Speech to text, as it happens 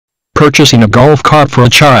Purchasing a golf cart for a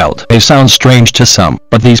child may sound strange to some,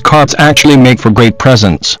 but these carts actually make for great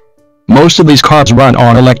presents. Most of these carts run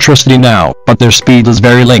on electricity now, but their speed is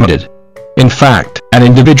very limited. In fact, an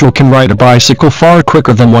individual can ride a bicycle far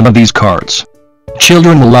quicker than one of these carts.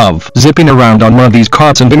 Children will love zipping around on one of these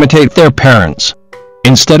carts and imitate their parents.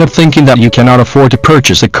 Instead of thinking that you cannot afford to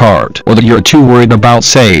purchase a cart or that you're too worried about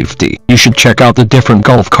safety, you should check out the different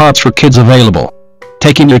golf carts for kids available.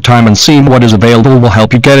 Taking your time and seeing what is available will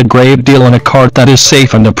help you get a great deal on a cart that is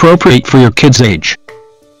safe and appropriate for your kid's age.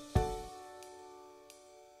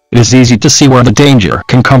 It is easy to see where the danger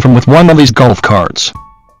can come from with one of these golf carts.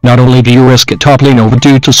 Not only do you risk it toppling over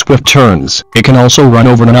due to swift turns, it can also run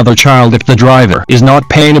over another child if the driver is not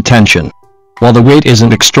paying attention. While the weight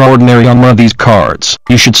isn't extraordinary on one of these carts,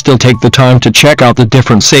 you should still take the time to check out the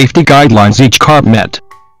different safety guidelines each cart met.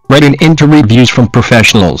 Reading into reviews from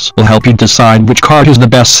professionals will help you decide which cart is the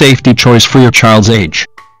best safety choice for your child's age.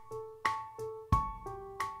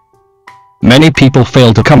 Many people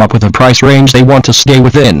fail to come up with a price range they want to stay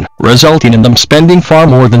within, resulting in them spending far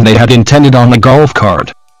more than they had intended on a golf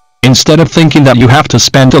cart. Instead of thinking that you have to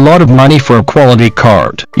spend a lot of money for a quality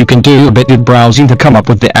cart, you can do a bit of browsing to come up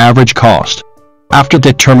with the average cost. After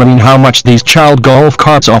determining how much these child golf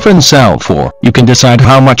carts often sell for, you can decide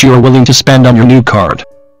how much you are willing to spend on your new cart.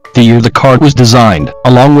 The year the cart was designed,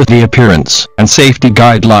 along with the appearance and safety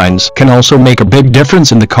guidelines, can also make a big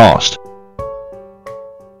difference in the cost.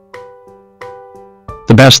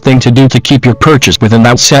 The best thing to do to keep your purchase within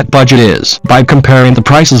that set budget is by comparing the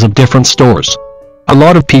prices of different stores. A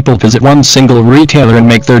lot of people visit one single retailer and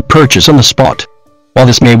make their purchase on the spot. While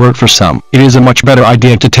this may work for some, it is a much better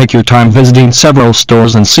idea to take your time visiting several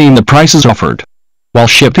stores and seeing the prices offered. While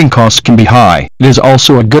shipping costs can be high, it is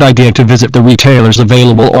also a good idea to visit the retailers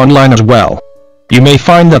available online as well. You may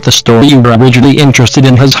find that the store you were originally interested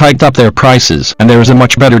in has hiked up their prices and there is a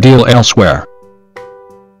much better deal elsewhere.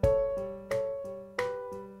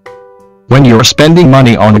 When you are spending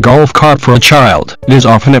money on a golf cart for a child, it is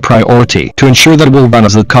often a priority to ensure that it will run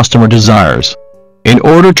as the customer desires. In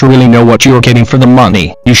order to really know what you are getting for the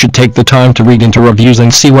money, you should take the time to read into reviews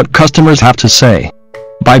and see what customers have to say.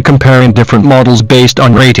 By comparing different models based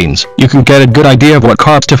on ratings, you can get a good idea of what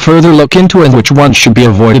carts to further look into and which ones should be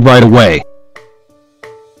avoided right away.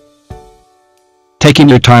 Taking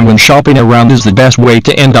your time when shopping around is the best way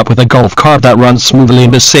to end up with a golf cart that runs smoothly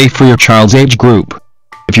and is safe for your child's age group.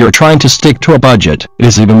 If you are trying to stick to a budget, it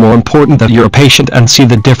is even more important that you are patient and see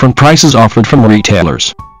the different prices offered from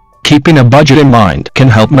retailers. Keeping a budget in mind can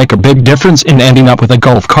help make a big difference in ending up with a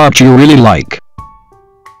golf cart you really like.